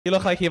You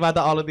look like you've had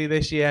a holiday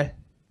this year.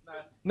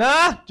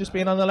 Nah, just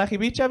been on the Lecky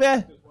Beach, have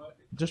you?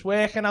 Just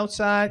working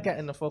outside,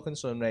 getting the fucking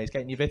sun rays,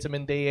 getting your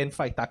vitamin D in,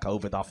 fight that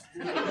COVID off.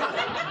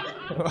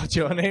 What's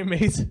your name,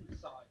 mate?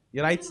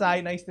 You're right,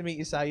 Si. Nice to meet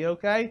you, Si. You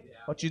okay? Yeah.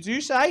 What you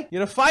do, Si?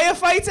 You're a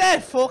firefighter?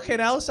 Fucking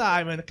hell,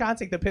 Simon. I can't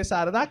take the piss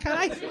out of that, can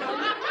I?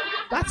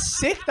 That's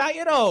sick, that,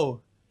 you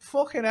know.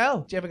 Fucking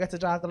hell. Do you ever get to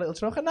drive the little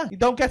truck in that? You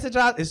don't get to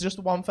drive... It's just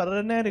one fella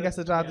in there who gets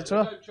to drive the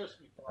truck. Don't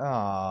trust me.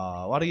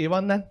 Oh, what are you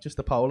on then? Just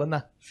the pole and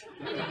that?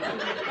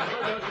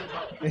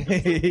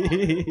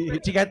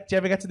 Do you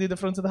ever get to do the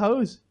front of the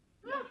hose?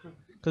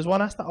 Because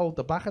one has to hold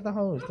the back of the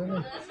hose,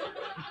 doesn't he?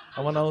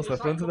 And one holds the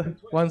front of the...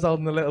 One's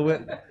holding the little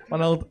bit...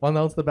 One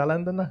holds the bell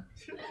end and that.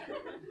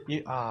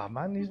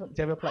 Man, do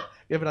you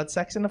ever had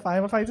sex in a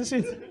firefighter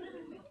suit?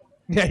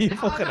 Yeah, you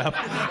fucking up.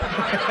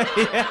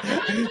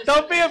 Yeah.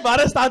 Don't be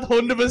embarrassed, I'd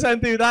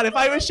 100% do that. If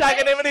I was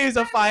shagging him and he was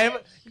a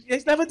fireman...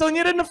 He's never done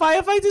you in a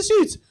firefighter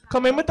suit.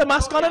 Come in with the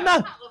mask on and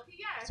that.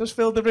 Just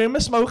fill the room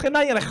with smoke and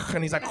that. You're like...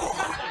 And he's like...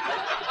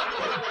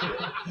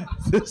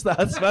 Just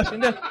start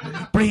smashing it.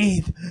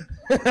 Breathe.